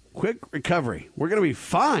a quick recovery. We're going to be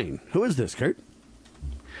fine. Who is this, Kurt?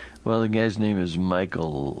 Well, the guy's name is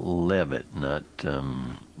Michael Levitt, not,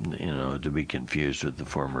 to be confused with the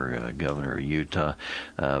former governor of Utah.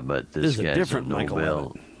 But this guy's a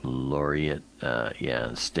Nobel laureate.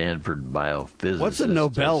 Stanford biophysicist. What's a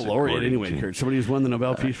Nobel laureate anyway, Kurt? Somebody who's won the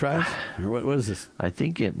Nobel Peace Prize? Or what is this? I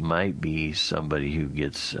think it might be somebody who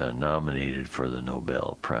gets nominated for the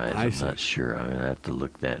Nobel Prize. I'm not sure. I'm going to have to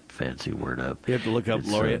look that fancy word up. You have to look up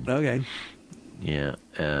laureate. Okay. Yeah.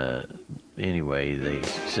 Anyway, they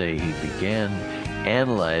say he began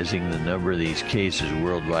analyzing the number of these cases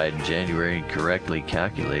worldwide in January and correctly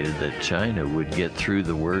calculated that China would get through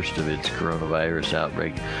the worst of its coronavirus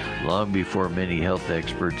outbreak long before many health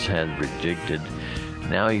experts had predicted.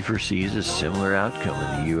 Now he foresees a similar outcome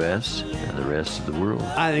in the U.S. and the rest of the world.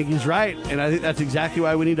 I think he's right, and I think that's exactly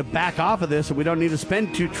why we need to back off of this, and we don't need to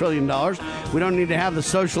spend $2 trillion. We don't need to have the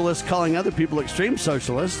socialists calling other people extreme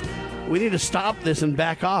socialists. We need to stop this and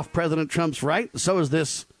back off. President Trump's right. So is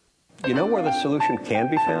this. You know where the solution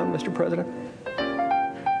can be found, Mr. President?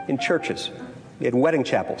 In churches, in wedding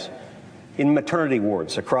chapels, in maternity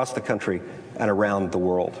wards across the country and around the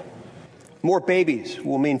world. More babies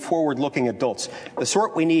will mean forward-looking adults, the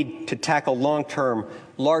sort we need to tackle long-term,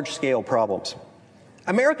 large-scale problems.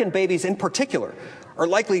 American babies in particular are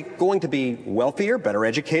likely going to be wealthier, better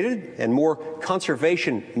educated, and more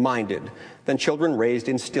conservation-minded than children raised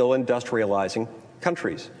in still industrializing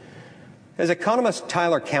countries. As economist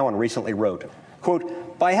Tyler Cowen recently wrote,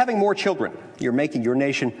 quote, "By having more children, you're making your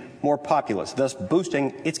nation more populous, thus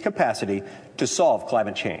boosting its capacity to solve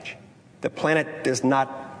climate change. The planet does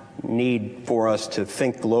not need for us to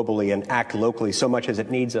think globally and act locally so much as it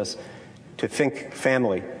needs us to think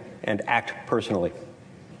family and act personally.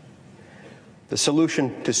 The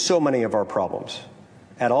solution to so many of our problems,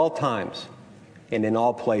 at all times and in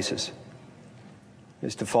all places,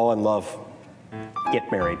 is to fall in love,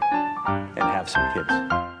 get married, and have some kids."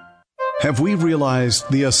 have we realized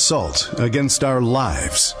the assault against our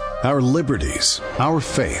lives, our liberties, our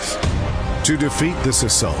faith? To defeat this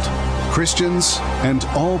assault, Christians and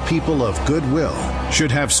all people of goodwill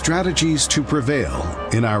should have strategies to prevail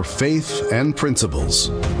in our faith and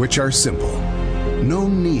principles, which are simple. No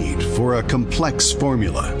need for a complex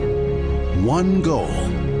formula. One goal,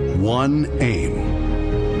 one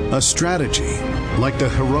aim. A strategy like the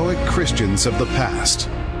heroic Christians of the past.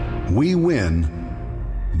 We win,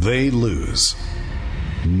 they lose.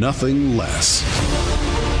 Nothing less.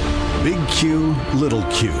 Big Q, Little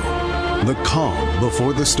Q. The Calm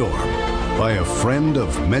Before the Storm by a friend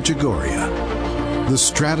of Medjugorje. The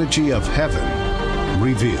Strategy of Heaven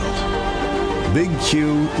Revealed. Big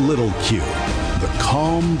Q, Little Q. The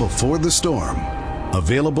Calm Before the Storm.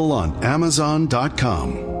 Available on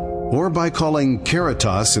Amazon.com or by calling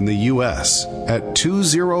Caritas in the U.S. at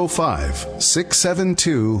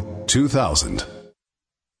 205-672-2000.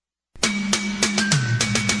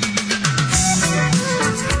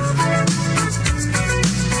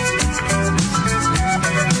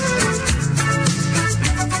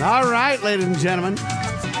 All right, ladies and gentlemen.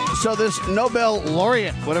 So this Nobel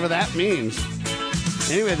laureate, whatever that means.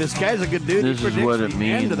 Anyway, this guy's a good dude. This he predicts is what it the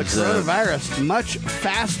means. end of the coronavirus much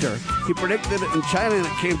faster. He predicted it in China, and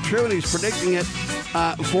it came true, and he's predicting it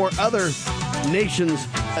for other nations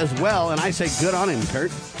as well. And I say good on him,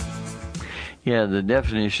 Kurt. Yeah, the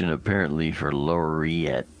definition apparently for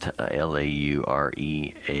laureate,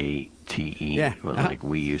 L-A-U-R-E-A-T-E, Yeah. well, like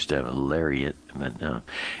we used to have a lariat. But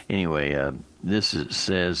anyway, this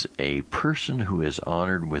says a person who is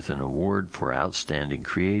honored with an award for outstanding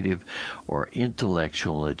creative or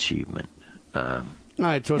intellectual achievement. All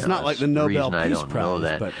right, so it's not like the Nobel Peace Prize. Prize, Know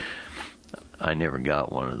that. but I never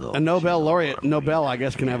got one of those. a Nobel laureate, Nobel, I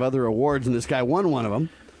guess, can have other awards, and this guy won one of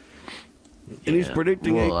them. And he's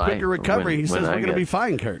predicting a quicker recovery. He says we're going to be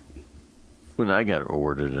fine, Kurt. When I got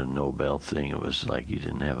awarded a Nobel thing, it was like you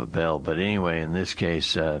didn't have a bell. But anyway, in this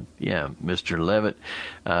case, Mr. Levitt,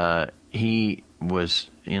 he was,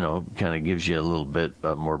 kind of gives you a little bit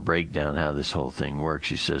more breakdown how this whole thing works.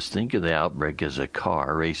 He says, think of the outbreak as a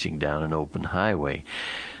car racing down an open highway.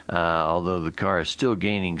 Although the car is still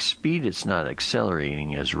gaining speed, it's not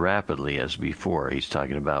accelerating as rapidly as before. He's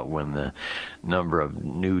talking about when the number of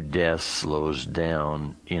new deaths slows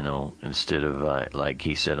down, instead of, like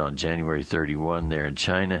he said, on January 31 there in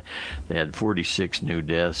China, they had 46 new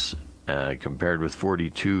deaths compared with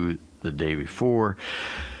 42 the day before.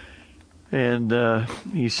 And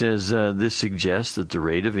he says this suggests that the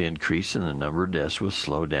rate of increase in the number of deaths will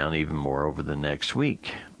slow down even more over the next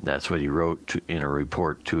week. That's what he wrote in a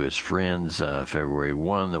report to his friends February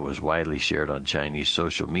 1 that was widely shared on Chinese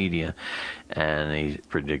social media, and he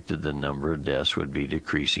predicted the number of deaths would be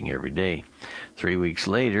decreasing every day. 3 weeks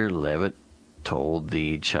later, Levitt told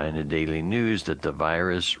the China Daily News that the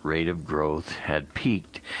virus rate of growth had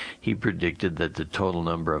peaked. He predicted that the total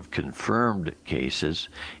number of confirmed cases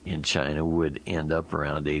in China would end up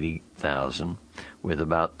around 80,000, with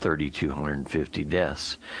about 3,250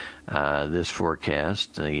 deaths. This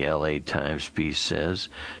forecast, the LA Times piece says,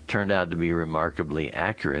 turned out to be remarkably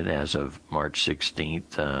accurate as of March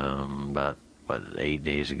 16th, about 8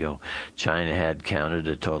 days ago. China had counted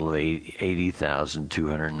a total of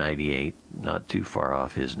 80,298, not too far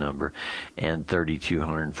off his number, and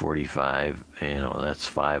 3,245, that's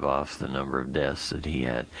 5 off the number of deaths that he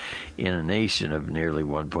had. In a nation of nearly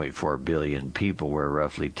 1.4 billion people, where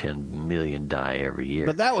roughly 10 million die every year.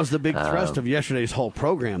 But that was the big thrust of yesterday's whole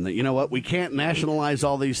program, that, we can't nationalize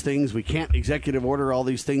all these things, we can't executive order all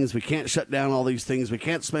these things, we can't shut down all these things, we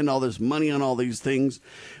can't spend all this money on all these things.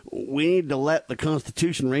 We need to let the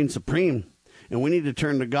Constitution reign supreme. And we need to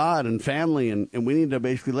turn to God and family, and we need to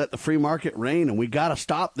basically let the free market reign, and we got to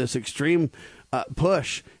stop this extreme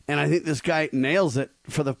push. And I think this guy nails it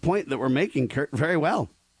for the point that we're making, Kurt, very well.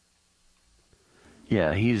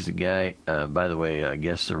 Yeah, he's the guy. By the way, I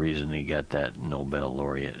guess the reason he got that Nobel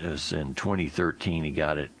laureate is in 2013 he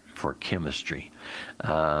got it for chemistry.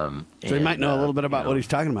 So you might know a little bit about what he's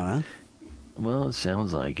talking about, huh? Well, it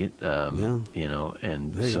sounds like it, and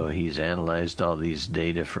so he's analyzed all these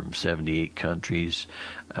data from 78 countries,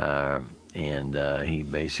 and he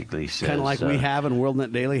basically says... Kind of like we have and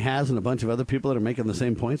WorldNet Daily has and a bunch of other people that are making the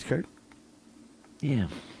same points, Kurt? Yeah.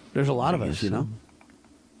 There's a lot of us, And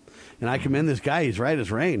I commend this guy. He's right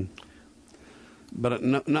as rain. But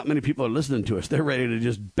not many people are listening to us. They're ready to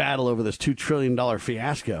just battle over this $2 trillion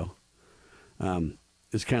fiasco.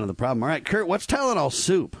 Is kind of the problem. All right, Kurt, what's Tylenol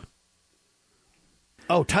soup?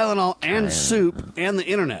 Oh, Tylenol and soup and the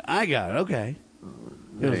internet. I got it. Okay.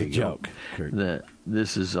 It was a joke, Kurt.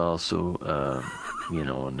 This is also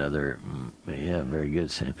another, very good,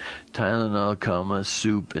 Sam. Tylenol,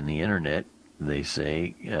 soup, and the internet. They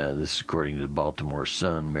say, this is according to the Baltimore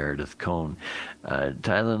Sun, Meredith Cohn,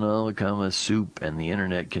 Tylenol, soup, and the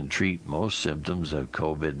internet can treat most symptoms of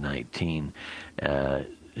COVID-19.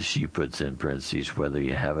 She puts in parentheses whether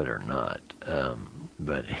you have it or not.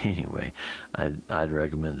 But anyway, I'd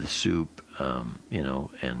recommend the soup,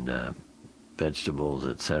 and vegetables,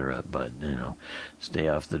 etc. But, stay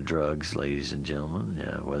off the drugs, ladies and gentlemen,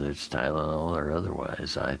 whether it's Tylenol or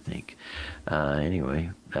otherwise, I think.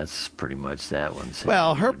 Anyway, that's pretty much that one.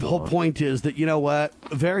 Well, her whole point is that,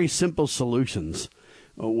 very simple solutions,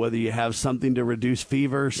 whether you have something to reduce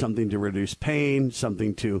fever, something to reduce pain,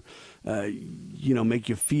 something to, make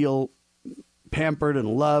you feel pampered and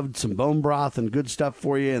loved, some bone broth and good stuff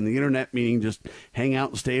for you, and the internet meaning just hang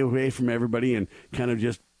out and stay away from everybody and kind of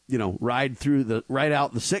just ride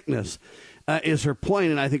out the sickness, is her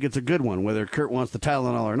point, and I think it's a good one. Whether Kurt wants the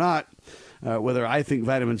Tylenol or not, whether I think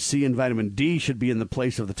vitamin C and vitamin D should be in the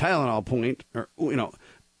place of the Tylenol point, or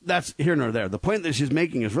that's here nor there. The point that she's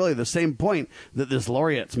making is really the same point that this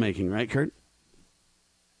laureate's making, right, Kurt?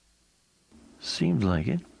 Seems like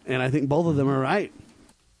it. And I think both of them are right.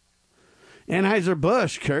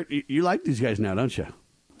 Anheuser-Busch, Kurt, you like these guys now, don't you?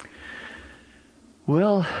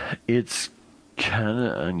 Well, it's kind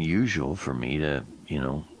of unusual for me to,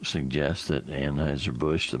 suggest that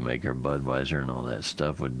Anheuser-Busch, the maker of Budweiser and all that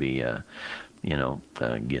stuff, would be,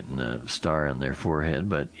 getting a star on their forehead.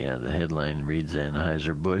 But, yeah, the headline reads,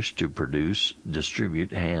 Anheuser-Busch to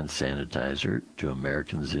distribute hand sanitizer to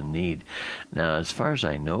Americans in need. Now, as far as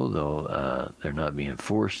I know, though, they're not being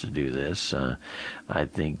forced to do this. I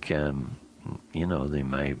think, they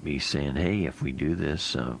might be saying, hey, if we do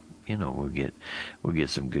this, we'll get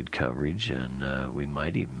some good coverage, and we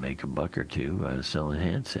might even make $1 or $2 selling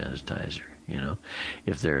hand sanitizer.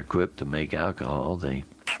 If they're equipped to make alcohol, they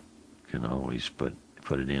can always put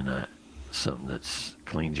it in something that's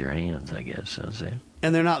cleans your hands, I guess. I'd say.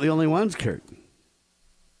 And they're not the only ones, Kurt.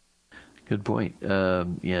 Good point. The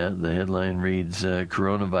headline reads,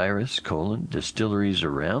 coronavirus, distilleries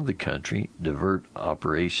around the country divert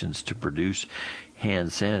operations to produce hand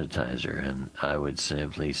sanitizer. And I would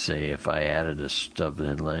simply say, if I added a stub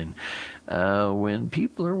headline, when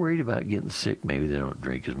people are worried about getting sick, maybe they don't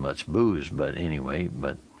drink as much booze. But anyway,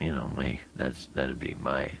 that'd be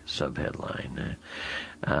my sub-headline.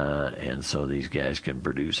 And so these guys can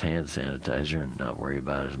produce hand sanitizer and not worry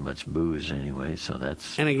about as much booze anyway. So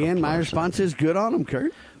that's. And again, my response is good on them,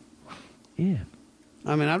 Kurt. Yeah.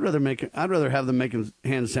 I mean, I'd rather have them making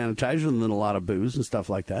hand sanitizer than a lot of booze and stuff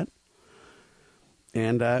like that.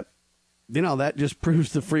 And, that just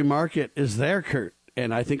proves the free market is there, Kurt.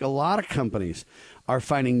 And I think a lot of companies are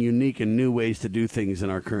finding unique and new ways to do things in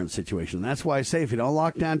our current situation. That's why I say if you don't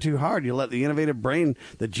lock down too hard, you let the innovative brain,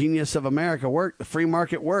 the genius of America work, the free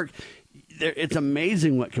market work, it's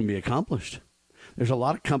amazing what can be accomplished. There's a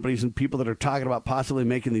lot of companies and people that are talking about possibly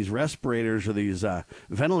making these respirators or these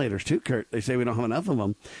ventilators too, Kurt. They say we don't have enough of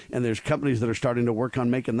them. And there's companies that are starting to work on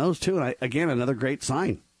making those too. And again, another great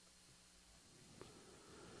sign.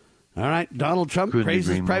 All right, Donald Trump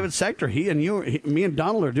praises private sector. Me and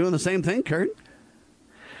Donald are doing the same thing, Kurt.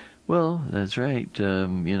 Well, that's right. The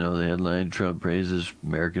headline, Trump praises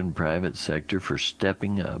American private sector for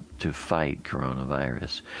stepping up to fight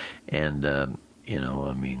coronavirus. And,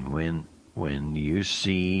 when you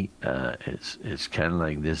see, it's kind of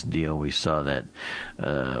like this deal. We saw that,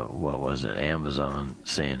 Amazon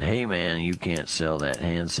saying, hey, man, you can't sell that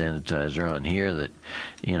hand sanitizer on here that,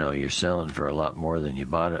 you're selling for a lot more than you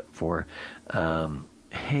bought it for.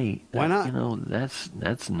 Hey, why not?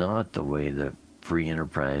 That's not the way the free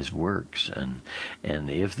enterprise works. And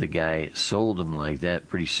if the guy sold them like that,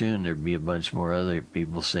 pretty soon there'd be a bunch more other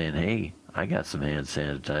people saying, hey, I got some hand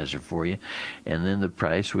sanitizer for you, and then the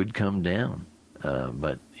price would come down.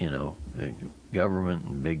 But, the government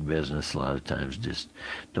and big business a lot of times just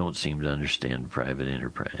don't seem to understand private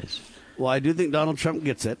enterprise. Well, I do think Donald Trump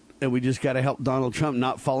gets it, and we just got to help Donald Trump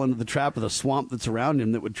not fall into the trap of the swamp that's around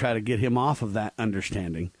him that would try to get him off of that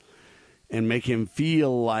understanding and make him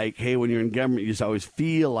feel like, hey, when you're in government, you just always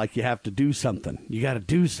feel like you have to do something. You got to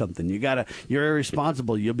do something. You're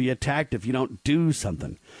irresponsible. You'll be attacked if you don't do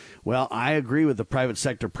something. Well, I agree with the private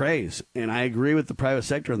sector praise, and I agree with the private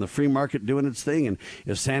sector and the free market doing its thing. And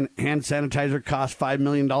if hand sanitizer costs $5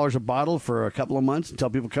 million a bottle for a couple of months until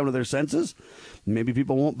people come to their senses, maybe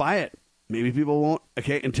people won't buy it. Maybe people won't,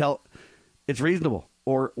 until it's reasonable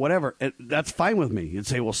or whatever. That's fine with me. You'd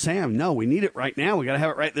say, well, Sam, no, we need it right now. We got to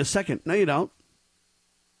have it right this second. No, you don't.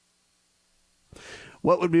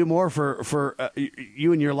 What would be more for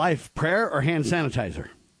you in your life, prayer or hand sanitizer?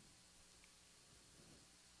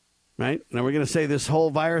 right? And are we going to say this whole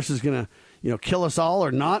virus is going to, kill us all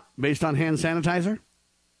or not based on hand sanitizer?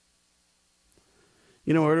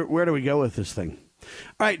 Where do we go with this thing?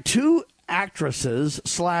 All right, 2 actresses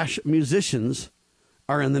 / musicians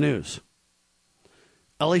are in the news.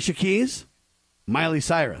 Alicia Keys, Miley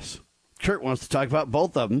Cyrus. Kurt wants to talk about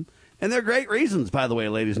both of them, and they're great reasons, by the way,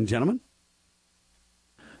 ladies and gentlemen.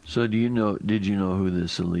 So did you know who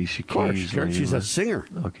this Alicia Keys Of course, Kurt, she's a singer.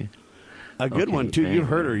 Okay. A good one, too. You've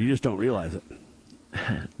heard her. You just don't realize it.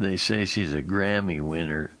 They say she's a Grammy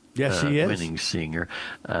winner. Yes, she is. Winning singer.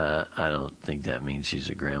 I don't think that means she's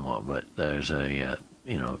a grandma, but there's a,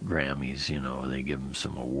 Grammys, they give them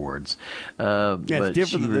some awards. But it's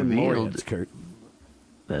different than laureates, Kurt.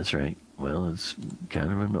 That's right. Well, it's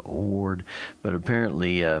kind of an award. But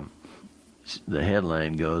apparently, the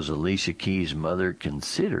headline goes, Alicia Keys' mother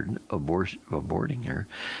considered aborting her.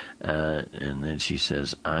 And then she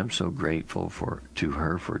says, I'm so grateful to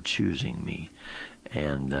her for choosing me.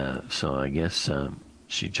 And so I guess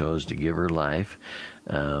she chose to give her life.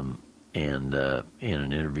 And in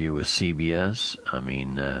an interview with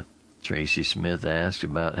CBS, Tracy Smith asked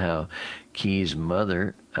about how Keys'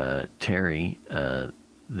 mother, Terry,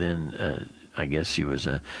 then I guess she was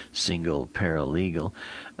a single paralegal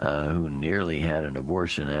who nearly had an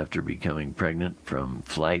abortion after becoming pregnant from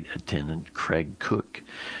flight attendant Craig Cook.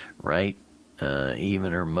 Right?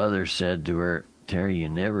 Even her mother said to her, Terry, you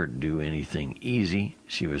never do anything easy.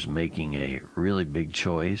 She was making a really big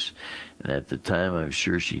choice, and at the time I'm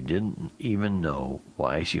sure she didn't even know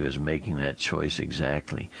why she was making that choice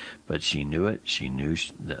exactly, but she knew it. She knew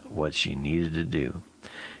what she needed to do.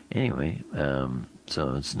 Anyway,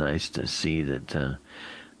 so it's nice to see that,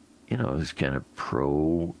 it's kind of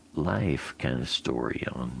pro-life kind of story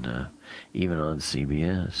on, even on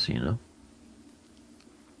CBS,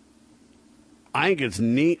 I think it's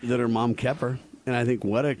neat that her mom kept her. And I think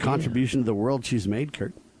what a contribution to the world she's made,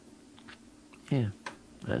 Kurt. Yeah,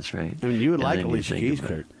 that's right. I mean, you would like Alicia Keys,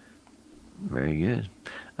 Kurt. Very good.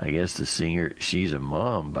 I guess the singer, she's a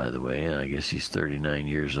mom, by the way, and I guess she's 39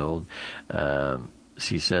 years old.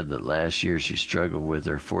 She said that last year she struggled with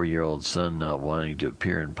her 4-year-old son not wanting to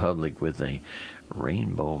appear in public with a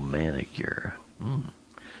rainbow manicure.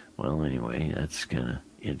 Well, anyway, that's kind of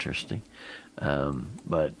interesting.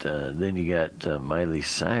 But then you got Miley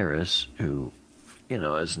Cyrus, who,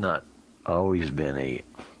 has not always been a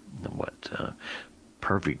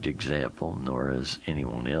perfect example, nor has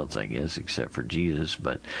anyone else, I guess, except for Jesus.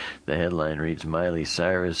 But the headline reads, Miley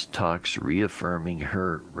Cyrus talks reaffirming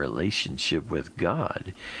her relationship with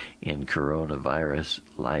God in coronavirus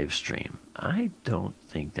live stream. I don't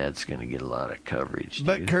think that's going to get a lot of coverage.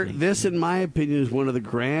 But, Kurt, this, in my opinion, is one of the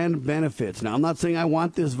grand benefits. Now, I'm not saying I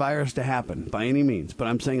want this virus to happen by any means, but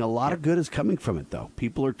I'm saying a lot of good is coming from it, though.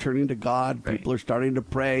 People are turning to God. Right. People are starting to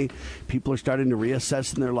pray. People are starting to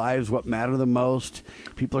reassess in their lives what matter the most.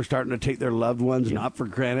 People are starting to take their loved ones, not for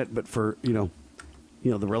granted, but for,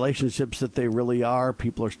 the relationships that they really are.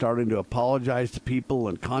 People are starting to apologize to people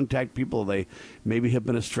and contact people they maybe have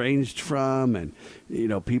been estranged from. And,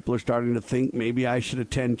 people are starting to think maybe I should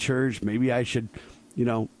attend church. Maybe I should,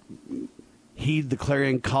 heed the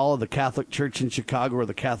clarion call of the Catholic Church in Chicago, or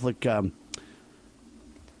the Catholic,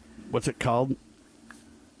 what's it called?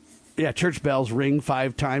 Yeah, church bells ring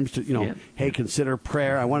 5 times to, hey, consider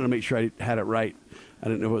prayer. I wanted to make sure I had it right. I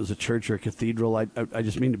didn't know if it was a church or a cathedral. I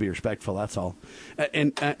just mean to be respectful, that's all.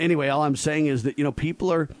 And anyway, all I'm saying is that,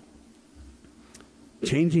 people are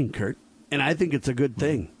changing, Kurt, and I think it's a good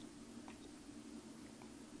thing.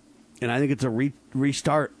 And I think it's a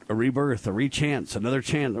restart, a rebirth, a rechance, another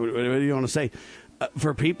chance, whatever you want to say,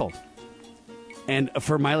 for people. And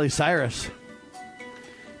for Miley Cyrus,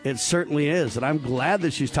 it certainly is. And I'm glad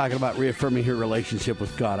that she's talking about reaffirming her relationship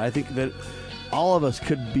with God. I think that all of us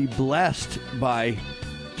could be blessed by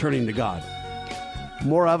turning to God.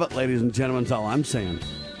 More of it, ladies and gentlemen, is all I'm saying.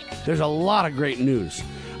 There's a lot of great news.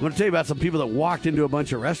 I'm going to tell you about some people that walked into a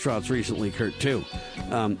bunch of restaurants recently, Kurt, too,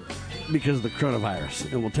 because of the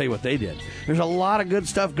coronavirus, and we'll tell you what they did. There's a lot of good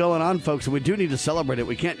stuff going on, folks, and we do need to celebrate it.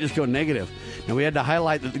 We can't just go negative. And we had to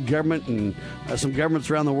highlight that the government and some governments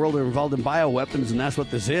around the world are involved in bioweapons, and that's what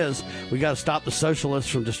this is. We got to stop the socialists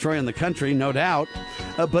from destroying the country, no doubt.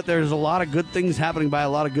 But there's a lot of good things happening by a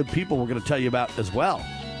lot of good people we're going to tell you about as well,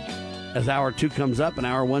 as Hour 2 comes up and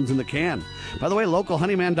Hour 1's in the can. By the way,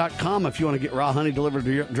 localhoneyman.com, if you want to get raw honey delivered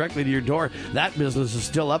directly to your door, that business is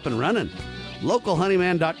still up and running.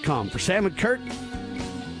 Localhoneyman.com. For Sam and Kurt,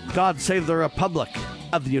 God save the Republic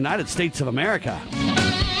of the United States of America.